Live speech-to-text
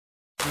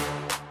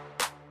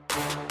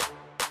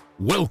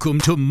Welcome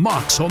to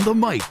Mocs on the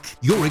Mic,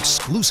 your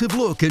exclusive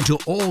look into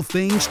all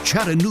things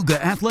Chattanooga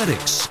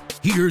athletics.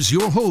 Here's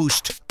your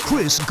host,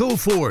 Chris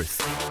Goforth.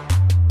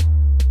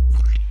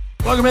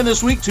 Welcome in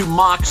this week to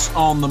Mocs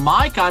on the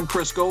Mic. I'm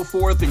Chris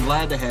Goforth and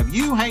glad to have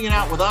you hanging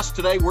out with us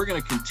today. We're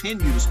going to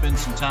continue to spend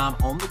some time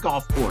on the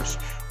golf course.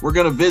 We're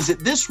going to visit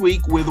this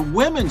week with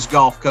women's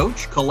golf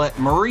coach, Colette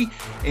Murray,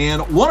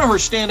 and one of her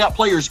standout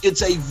players.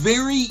 It's a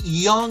very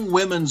young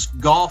women's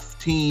golf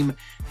team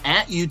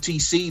at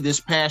UTC this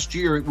past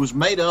year. It was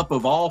made up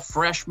of all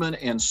freshmen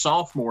and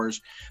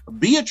sophomores.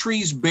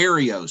 Beatriz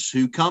Barrios,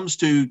 who comes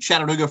to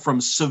Chattanooga from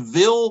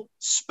Seville,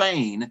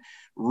 Spain,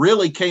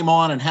 really came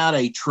on and had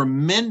a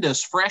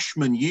tremendous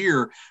freshman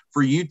year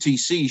for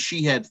UTC.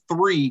 She had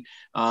three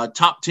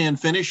top 10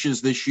 finishes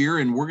this year,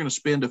 and we're going to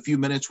spend a few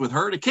minutes with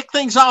her to kick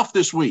things off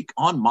this week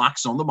on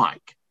Mocs on the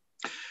Mic.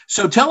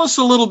 So tell us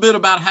a little bit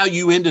about how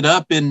you ended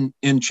up in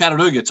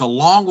Chattanooga. It's a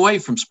long way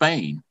from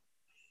Spain.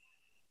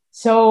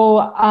 So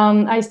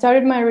I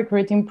started my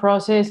recruiting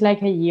process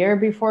like a year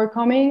before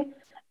coming,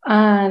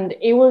 and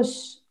it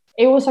was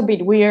a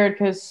bit weird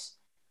because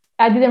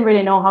I didn't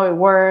really know how it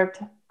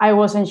worked. I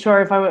wasn't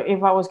sure if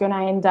I was going to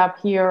end up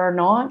here or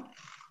not.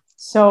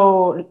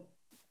 So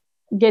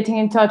getting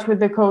in touch with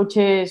the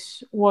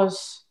coaches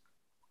was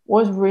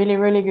really,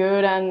 really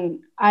good,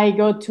 and I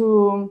got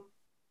to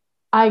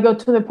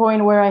the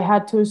point where I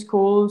had two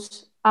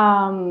schools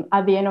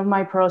at the end of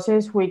my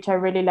process, which I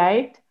really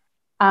liked.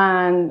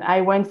 And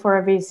I went for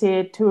a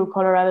visit to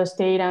Colorado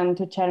State and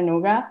to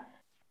Chattanooga,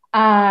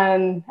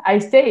 and I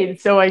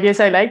stayed. So I guess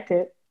I liked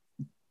it.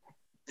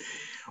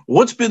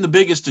 What's been the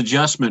biggest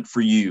adjustment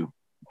for you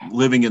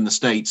living in the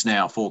States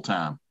now full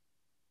time?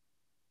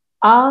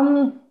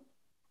 I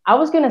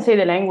was going to say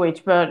the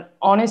language, but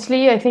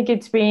honestly, I think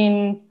it's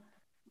been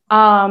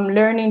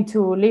learning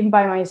to live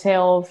by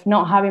myself,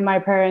 not having my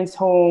parents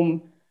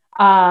home,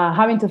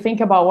 having to think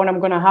about what I'm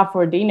going to have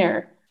for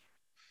dinner.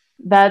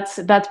 That's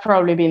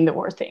probably been the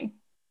worst thing.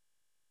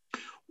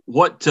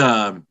 What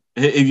have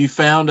you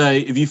found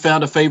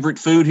a favorite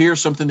food here?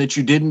 Something that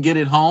you didn't get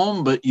at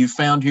home, but you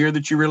found here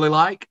that you really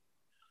like?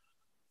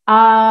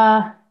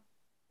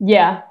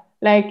 Yeah,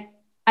 like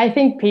I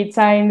think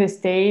pizza in the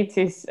States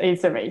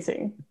is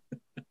amazing.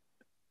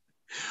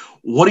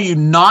 What do you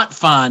not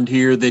find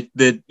here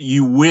that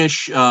you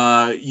wish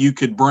you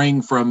could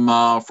bring from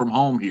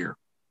home here?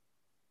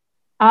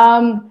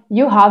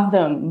 You have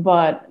them,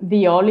 but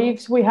the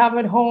olives we have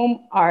at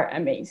home are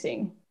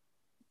amazing.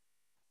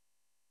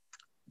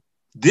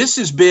 This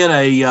has been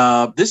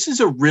this is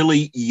a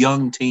really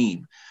young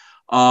team.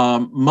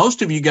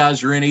 Most of you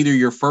guys are in either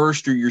your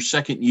first or your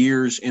second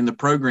years in the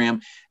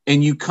program,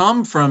 and you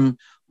come from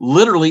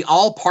literally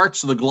all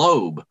parts of the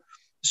globe.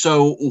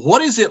 So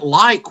what is it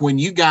like when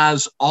you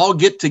guys all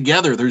get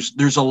together?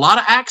 There's a lot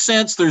of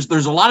accents.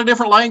 There's a lot of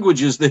different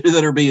languages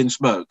that are being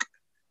spoke.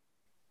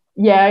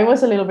 Yeah, it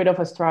was a little bit of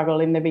a struggle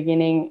in the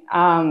beginning.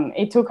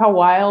 It took a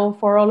while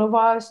for all of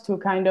us to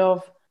kind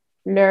of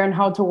learn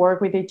how to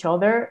work with each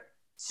other.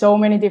 So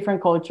many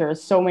different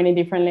cultures, so many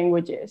different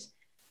languages.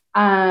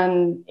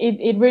 And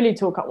it really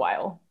took a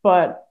while.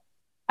 But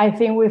I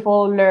think we've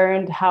all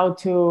learned how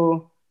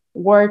to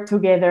work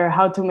together,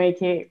 how to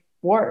make it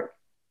work.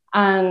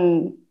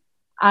 And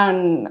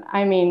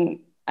I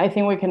mean, I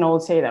think we can all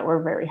say that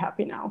we're very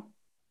happy now.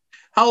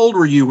 How old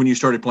were you when you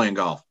started playing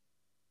golf?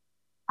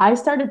 I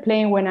started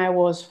playing when I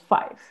was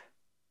 5.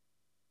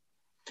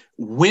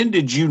 When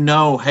did you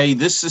know, hey,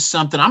 this is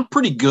something I'm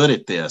pretty good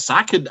at this?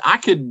 I could,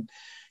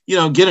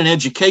 get an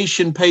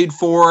education paid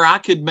for. I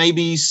could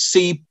maybe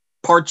see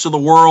parts of the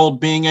world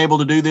being able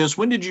to do this.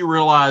 When did you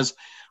realize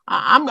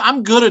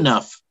I'm good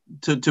enough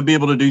to be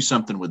able to do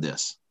something with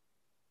this?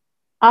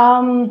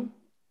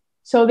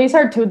 So these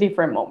are two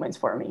different moments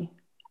for me.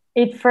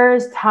 It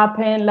first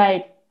happened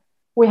like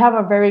we have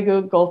a very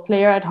good golf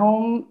player at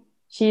home.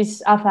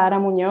 She's Azahara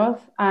Muñoz,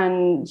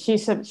 and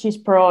she's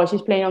pro.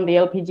 She's playing on the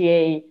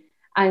LPGA,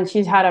 and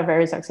she's had a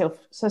very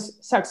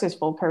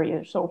successful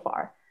career so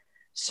far.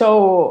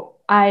 So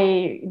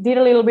I did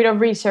a little bit of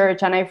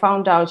research, and I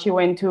found out she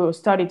went to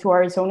study to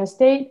Arizona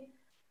State.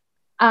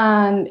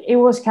 And it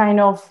was kind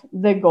of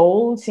the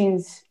goal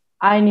since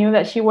I knew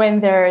that she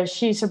went there.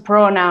 She's a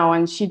pro now,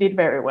 and she did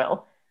very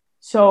well.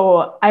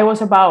 So I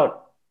was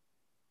about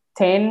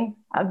 10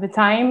 at the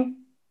time.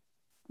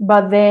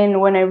 But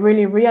then when I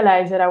really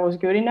realized that I was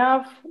good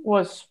enough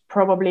was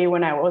probably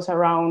when I was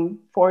around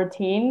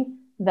 14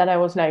 that I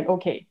was like,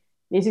 okay,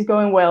 this is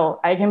going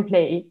well. I can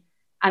play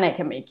and I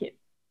can make it.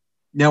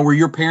 Now, were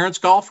your parents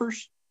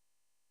golfers?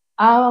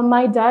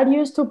 My dad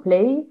used to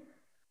play,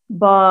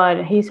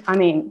 but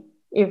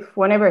if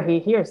whenever he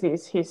hears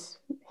this, he's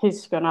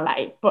going to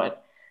lie.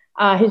 But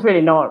he's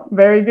really not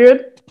very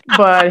good,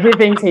 but he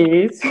thinks he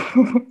is.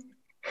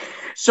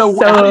 So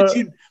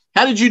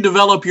how did you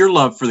develop your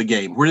love for the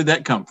game? Where did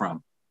that come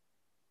from?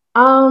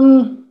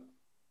 I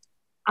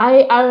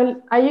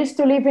used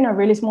to live in a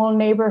really small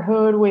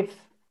neighborhood with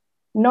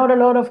not a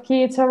lot of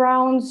kids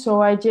around,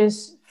 so I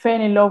just fell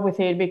in love with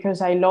it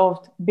because I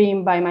loved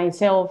being by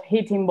myself,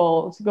 hitting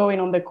balls, going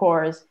on the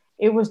course.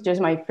 it was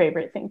just my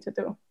favorite thing to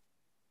do.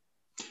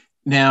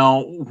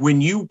 Now,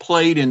 when you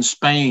played in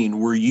Spain,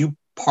 were you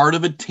part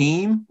of a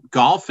team?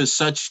 Golf is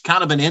such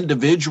kind of an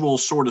individual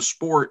sort of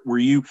sport. Were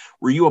you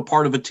a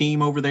part of a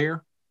team over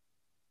there?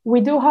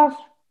 We do have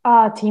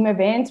team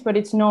events, but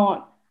it's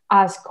not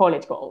as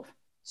college golf.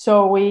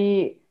 So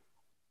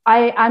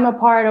I'm a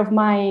part of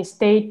my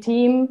state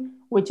team,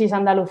 which is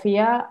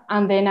Andalucía,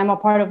 and then I'm a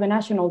part of the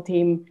national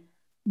team.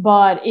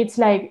 But it's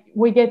like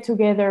we get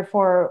together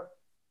for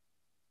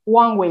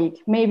 1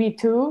 week, maybe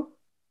 2,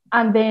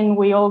 and then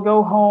we all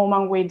go home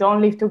and we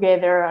don't live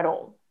together at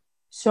all.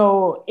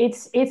 So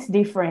it's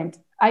different.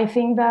 I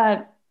think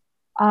that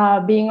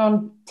being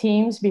on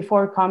teams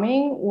before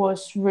coming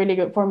was really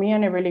good for me,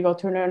 and I really got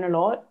to learn a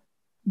lot.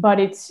 But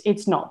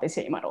it's not the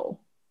same at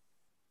all.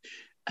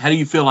 How do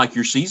you feel like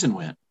your season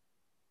went?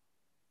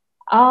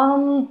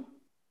 I'm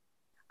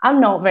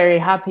not very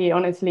happy,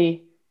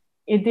 honestly.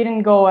 It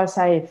didn't go as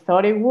I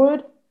thought it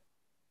would,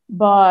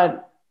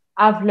 but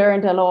I've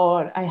learned a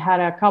lot. I had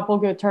a couple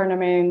good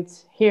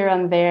tournaments here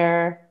and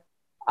there.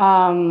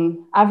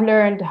 I've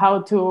learned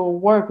how to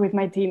work with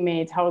my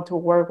teammates, how to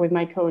work with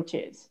my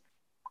coaches.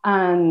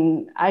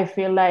 And I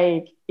feel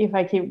like if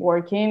I keep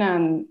working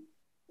and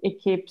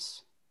it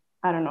keeps,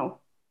 I don't know,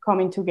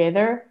 coming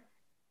together,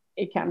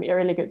 it can be a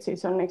really good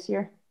season next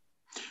year.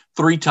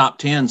 3 top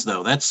 10s,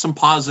 though. That's some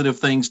positive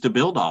things to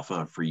build off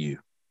of for you.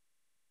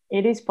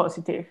 It is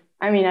positive.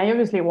 I mean, I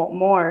obviously want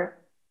more,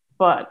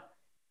 but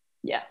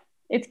yeah,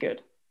 it's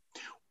good.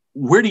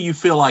 Where do you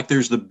feel like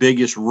there's the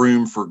biggest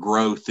room for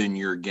growth in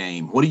your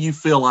game? What do you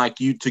feel like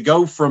to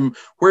go from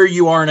where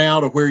you are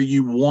now to where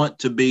you want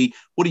to be?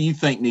 What do you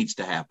think needs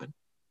to happen?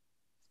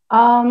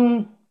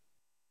 Coach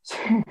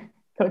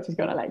is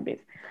going to like this.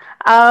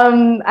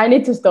 I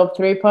need to stop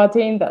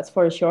 3-putting, that's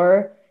for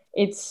sure.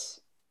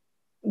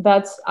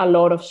 That's a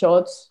lot of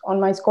shots on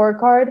my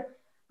scorecard,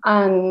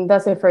 and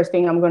that's the first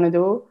thing I'm going to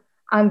do.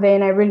 And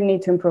then I really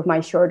need to improve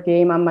my short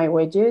game and my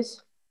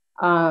wedges.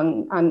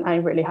 And I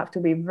really have to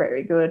be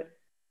very good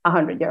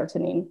 100 yards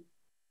and in.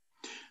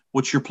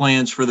 What's your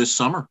plans for this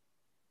summer?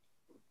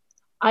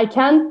 I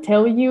can't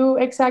tell you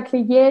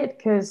exactly yet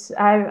because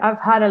I've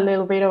had a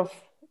little bit of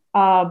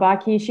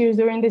back issues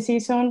during the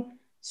season.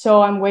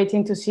 So I'm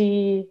waiting to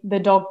see the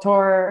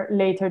doctor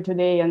later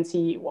today and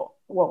see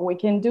what we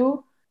can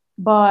do.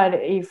 But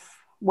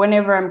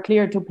whenever I'm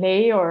clear to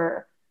play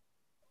or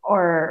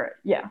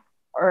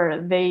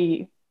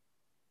they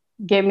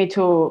get me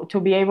to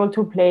be able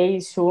to play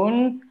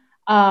soon,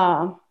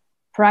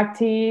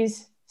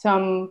 practice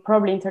some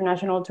probably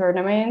international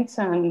tournaments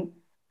and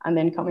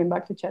then coming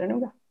back to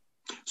Chattanooga.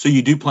 So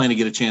you do plan to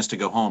get a chance to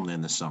go home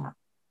then this summer?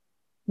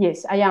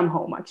 Yes, I am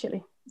home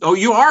actually. Oh,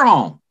 you are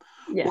home?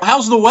 Yeah. Well,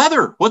 how's the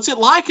weather? What's it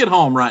like at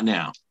home right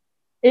now?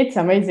 It's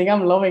amazing.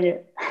 I'm loving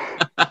it.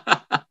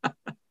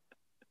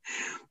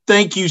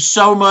 Thank you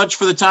so much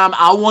for the time.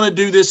 I want to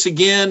do this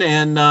again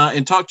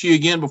and talk to you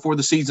again before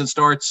the season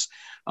starts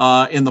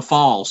in the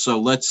fall. So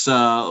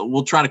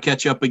we'll try to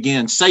catch up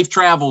again. Safe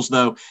travels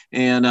though,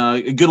 and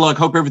good luck.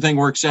 Hope everything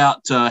works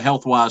out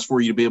health-wise for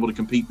you to be able to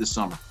compete this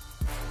summer.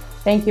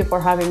 Thank you for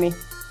having me.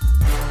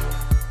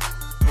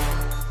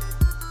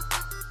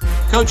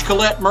 Coach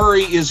Colette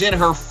Murray is in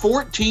her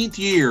 14th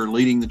year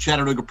leading the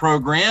Chattanooga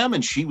program,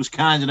 and she was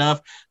kind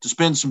enough to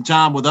spend some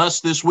time with us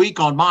this week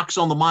on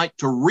Mocs on the Mic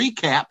to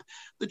recap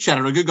the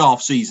Chattanooga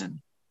golf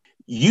season.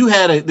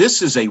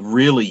 This is a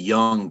really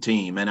young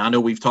team, and I know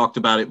we've talked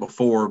about it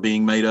before,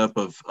 being made up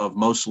of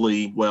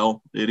mostly,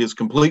 well, it is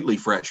completely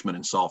freshmen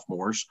and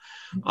sophomores.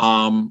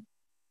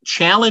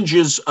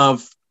 Challenges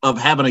of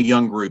having a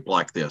young group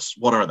like this,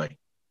 what are they?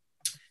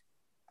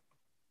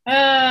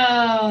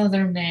 Oh,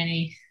 there are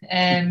many.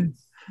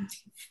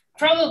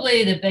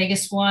 Probably the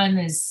biggest one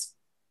is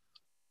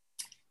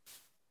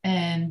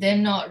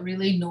them not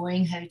really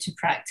knowing how to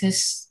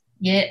practice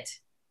yet.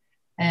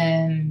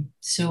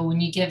 So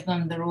when you give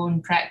them their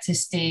own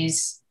practice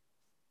days,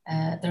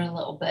 they're a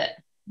little bit,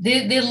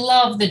 they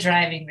love the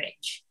driving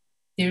range.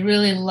 They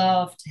really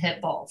love to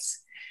hit balls.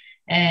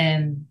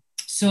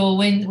 So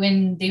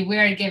when they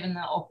were given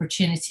that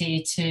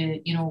opportunity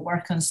to,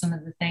 work on some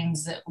of the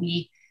things that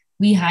we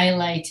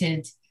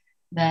highlighted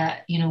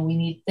that,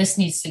 this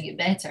needs to get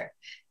better.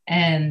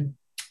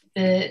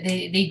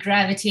 They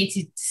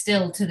gravitated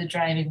still to the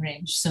driving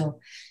range. So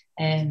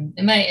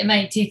it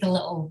might take a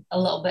little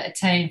bit of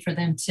time for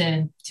them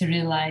to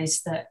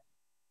realize that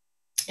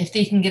if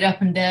they can get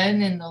up and down,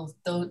 then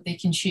they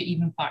can shoot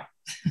even par.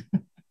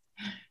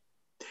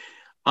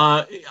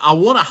 I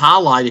want to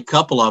highlight a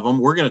couple of them.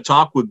 We're going to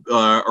talk with,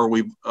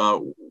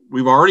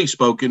 we've already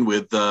spoken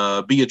with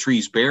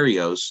Beatriz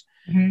Barrios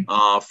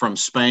from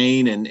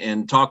Spain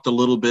and talked a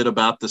little bit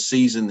about the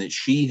season that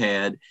she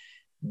had.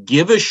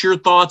 Give us your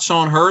thoughts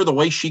on her, the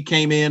way she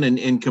came in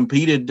and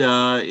competed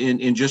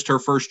in just her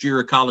first year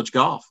of college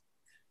golf.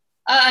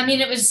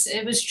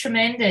 It was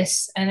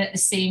tremendous. And at the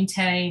same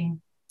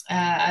time,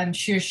 I'm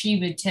sure she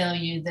would tell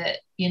you that,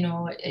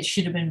 it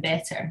should have been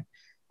better,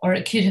 or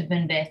it could have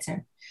been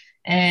better.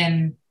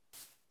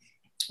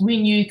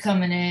 We knew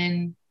coming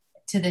in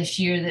to this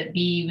year that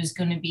B was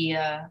going to be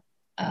a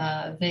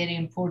very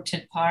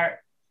important part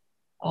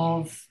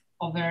of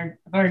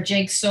our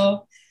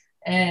jigsaw.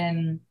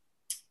 And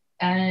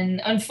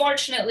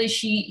unfortunately,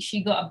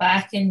 she got a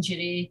back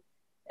injury,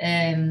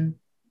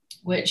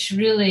 which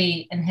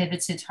really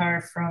inhibited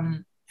her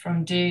from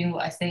doing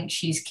what I think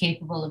she's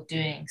capable of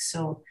doing.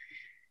 So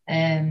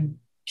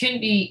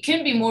couldn't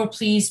be more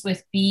pleased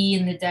with B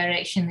in the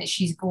direction that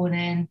she's going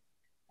in,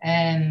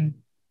 and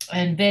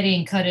very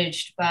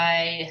encouraged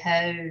by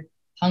how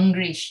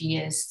hungry she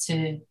is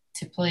to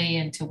play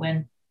and to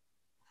win.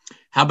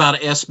 How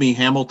about Esme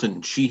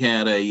Hamilton? She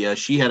had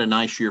a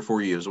nice year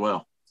for you as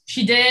well.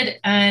 She did,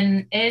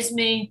 and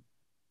Esme,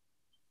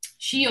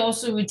 she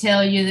also would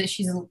tell you that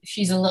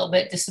she's a little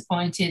bit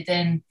disappointed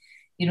in,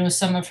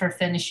 some of her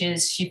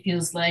finishes. She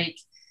feels like,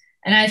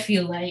 and I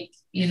feel like,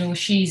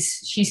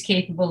 she's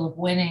capable of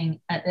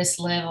winning at this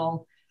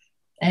level,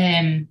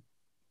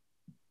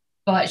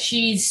 but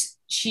she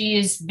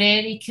is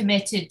very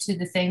committed to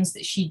the things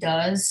that she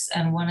does,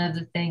 and one of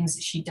the things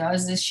that she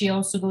does is she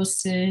also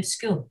goes to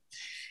school.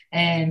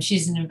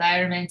 She's an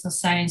environmental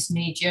science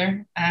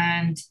major,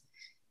 and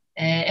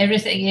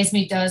everything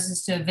Esme does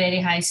is to a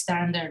very high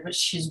standard,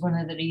 which is one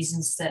of the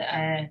reasons that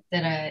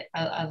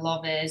I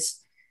love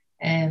Es.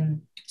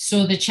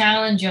 So the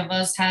challenge of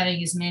us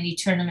having as many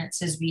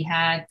tournaments as we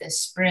had this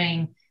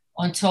spring,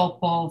 on top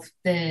of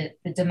the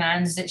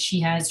demands that she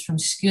has from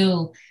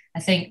school,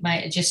 I think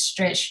might have just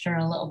stretched her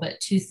a little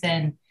bit too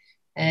thin.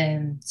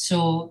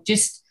 So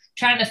just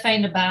trying to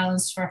find a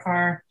balance for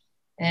her,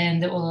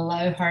 and that will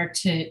allow her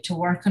to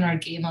work on her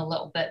game a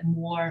little bit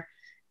more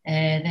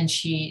than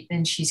she's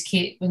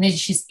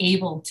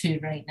able to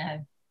right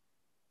now.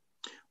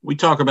 We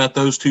talk about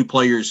those two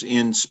players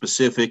in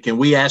specific, and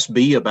we asked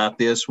B about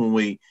this when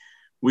we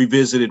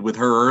visited with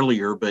her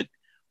earlier. But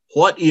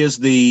what's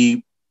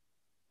the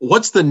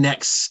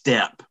next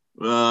step?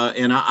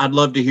 And I'd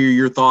love to hear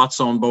your thoughts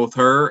on both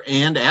her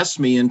and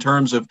Esme in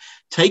terms of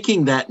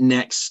taking that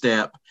next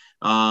step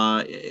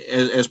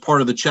as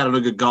part of the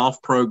Chattanooga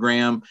golf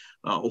program.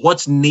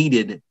 What's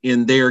needed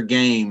in their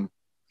game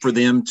for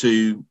them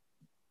to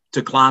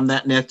climb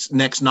that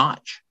next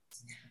notch?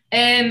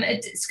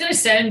 It's going to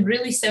sound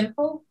really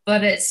simple,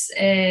 but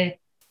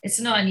it's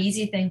not an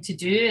easy thing to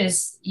do.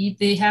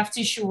 They have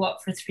to show up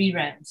for 3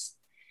 rounds.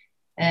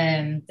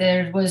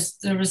 There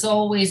was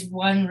always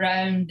one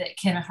round that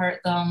kind of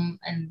hurt them,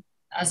 and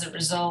as a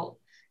result,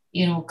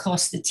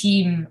 cost the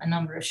team a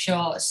number of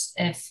shots.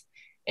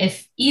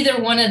 If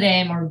either one of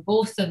them or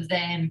both of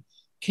them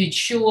could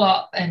show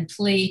up and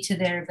play to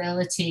their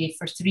ability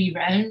for 3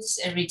 rounds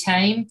every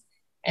time,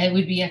 it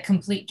would be a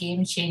complete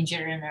game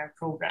changer in our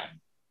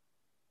program.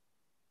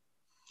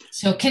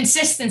 So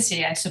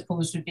consistency, I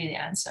suppose, would be the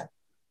answer.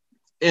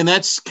 And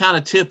that's kind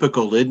of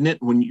typical, isn't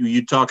it, when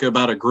you talk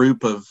about a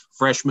group of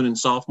freshmen and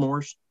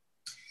sophomores?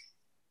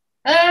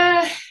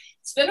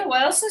 It's been a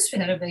while since we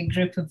had a big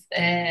group of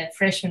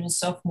freshmen and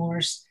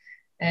sophomores.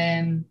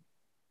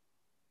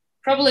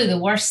 Probably the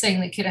worst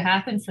thing that could have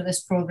happened for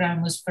this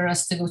program was for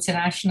us to go to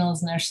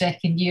nationals in our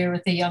second year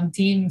with a young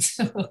team.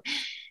 So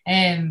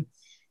I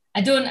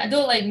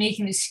don't like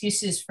making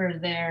excuses for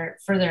their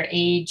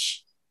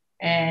age,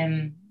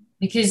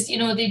 because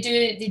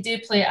they do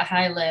play at a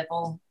high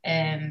level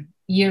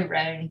year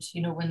round.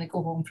 When they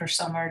go home for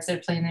summers, they're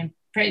playing in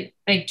pretty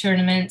big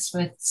tournaments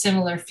with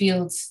similar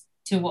fields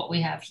to what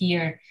we have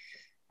here.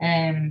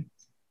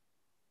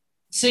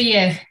 So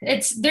yeah,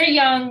 they're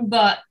young,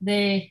 but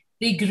they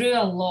grew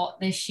a lot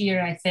this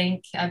year. I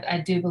think I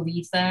do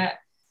believe that.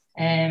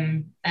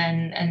 And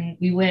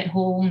we went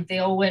home. They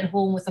all went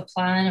home with a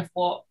plan of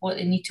what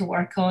they need to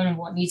work on and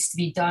what needs to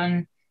be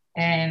done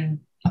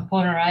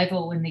upon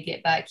arrival when they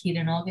get back here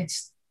in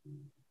August.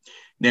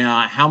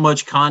 Now, how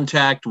much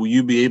contact will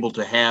you be able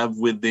to have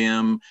with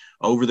them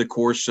over the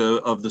course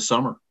of the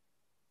summer?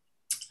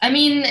 I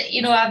mean,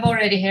 I've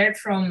already heard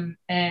from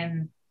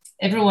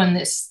everyone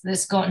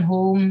that's gotten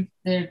home.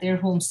 They're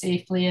home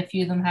safely. A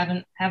few of them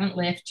haven't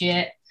left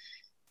yet.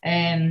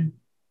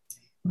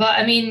 But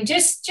I mean,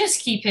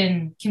 just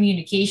keeping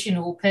communication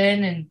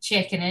open and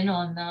checking in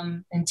on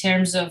them in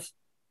terms of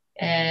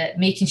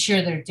making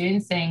sure they're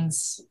doing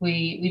things.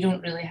 We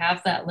don't really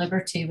have that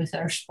liberty with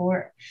our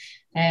sport.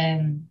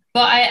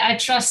 But I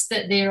trust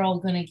that they're all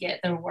going to get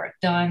their work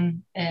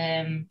done.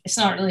 It's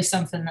not really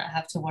something that I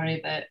have to worry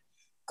about.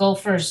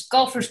 Golfers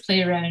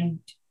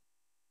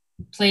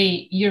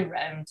play year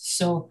round,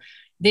 so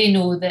they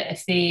know that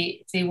if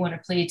they want to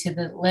play to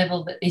the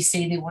level that they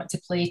say they want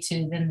to play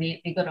to, then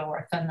they got to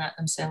work on that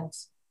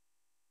themselves.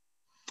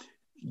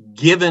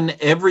 Given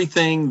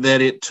everything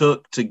that it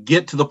took to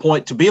get to the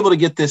point to be able to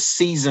get this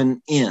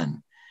season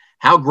in,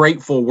 how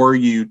grateful were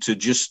you to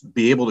just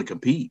be able to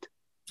compete?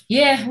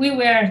 Yeah, we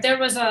were. There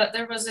was a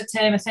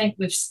time, I think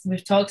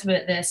we've talked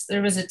about this.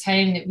 There was a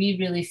time that we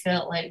really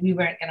felt like we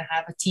weren't going to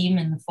have a team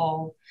in the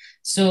fall.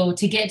 So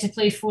to get to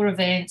play 4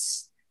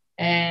 events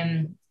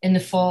in the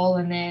fall,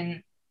 and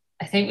then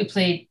I think we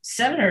played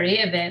 7 or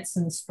 8 events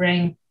in the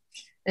spring.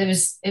 It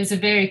was a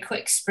very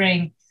quick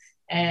spring.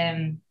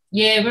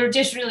 Yeah, we're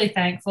just really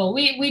thankful.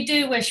 We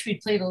do wish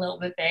we'd played a little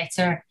bit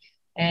better.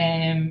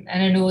 And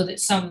I know that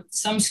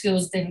some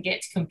schools didn't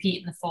get to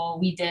compete in the fall.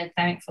 We did,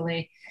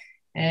 thankfully.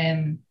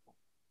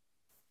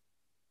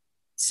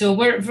 So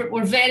we're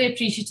very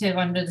appreciative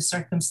under the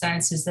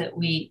circumstances that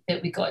we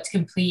got to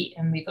complete,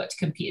 and we got to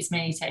compete as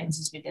many times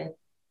as we did.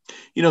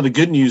 You know, the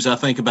good news, I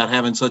think, about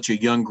having such a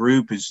young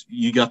group is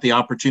you got the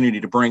opportunity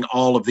to bring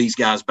all of these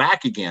guys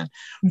back again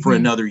for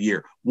another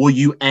year. Will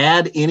you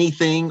add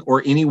anything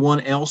or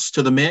anyone else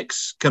to the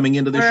mix coming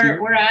into this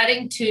year? We're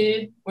adding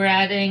two. We're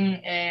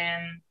adding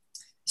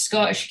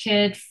Scottish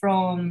kid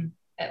from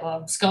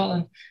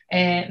Scotland,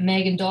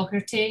 Megan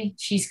Docherty.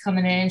 She's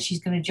coming in.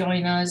 She's going to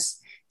join us.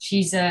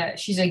 She's a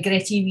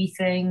gritty wee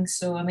thing,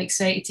 so I'm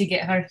excited to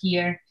get her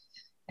here.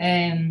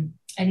 And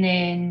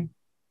then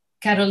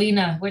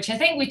Carolina, which I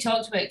think we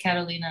talked about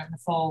Carolina in the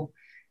fall.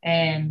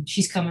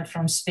 She's coming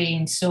from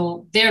Spain.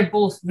 So they're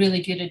both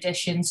really good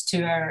additions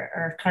to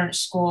our current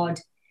squad.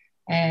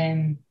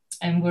 And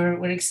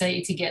we're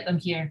excited to get them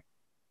here.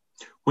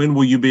 When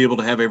will you be able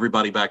to have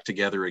everybody back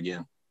together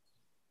again?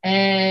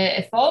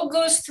 If all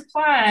goes to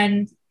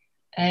plan,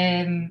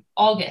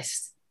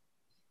 August.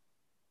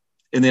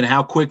 And then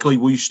how quickly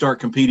will you start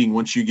competing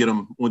once you get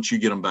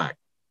them back?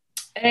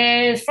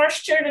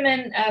 First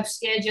tournament I've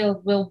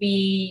scheduled will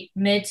be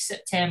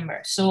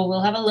mid-September, so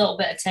we'll have a little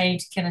bit of time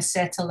to kind of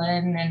settle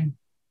in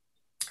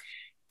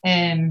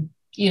and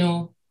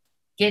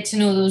get to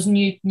know those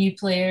new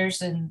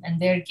players and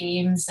their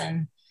games,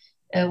 and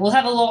we'll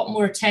have a lot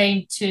more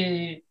time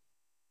to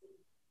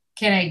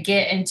kind of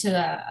get into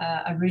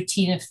a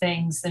routine of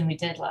things than we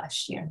did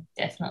last year.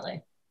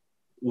 Definitely.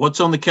 What's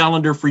on the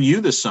calendar for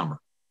you this summer?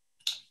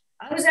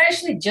 I was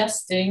actually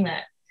just doing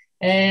that.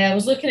 I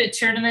was looking at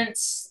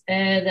tournaments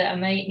that I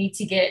might need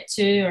to get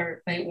to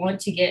or might want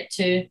to get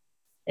to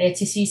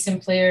see some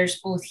players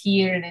both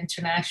here and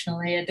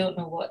internationally. I don't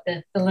know what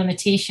the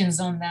limitations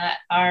on that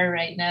are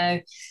right now.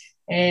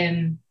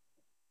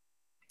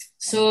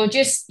 So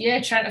just,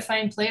 trying to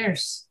find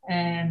players.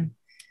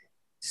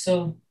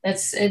 So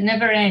it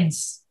never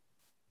ends,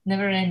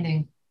 never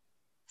ending.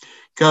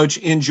 Coach,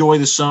 enjoy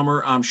the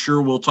summer. I'm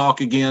sure we'll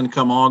talk again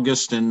come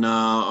August, and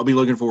I'll be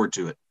looking forward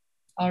to it.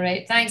 All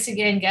right. Thanks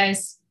again,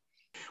 guys.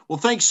 Well,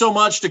 thanks so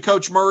much to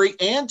Coach Murray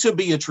and to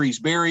Beatrice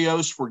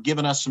Barrios for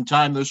giving us some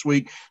time this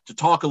week to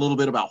talk a little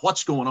bit about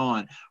what's going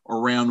on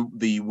around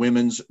the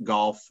women's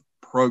golf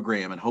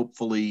program. And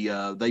hopefully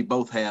they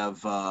both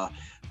have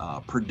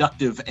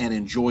productive and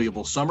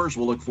enjoyable summers.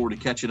 We'll look forward to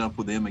catching up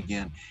with them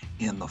again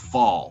in the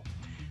fall.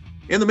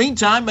 In the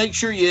meantime, make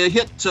sure you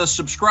hit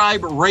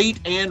subscribe, rate,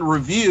 and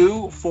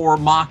review for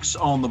Mocs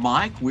on the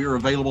Mic. We're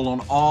available on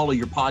all of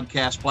your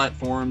podcast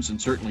platforms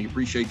and certainly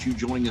appreciate you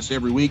joining us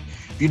every week.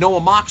 If you know a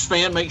Mocs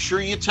fan, make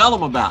sure you tell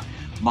them about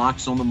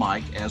Mocs on the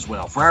Mic as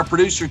well. For our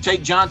producer,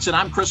 Tate Johnson,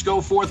 I'm Chris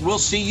Goforth. We'll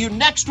see you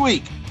next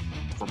week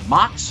for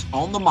Mocs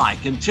on the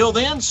Mic. Until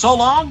then, so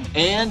long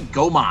and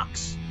go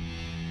Mocs.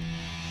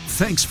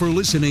 Thanks for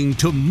listening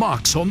to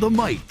Mocs on the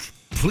Mic.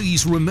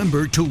 Please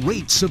remember to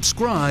rate,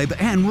 subscribe,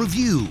 and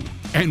review.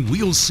 And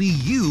we'll see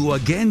you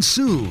again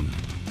soon.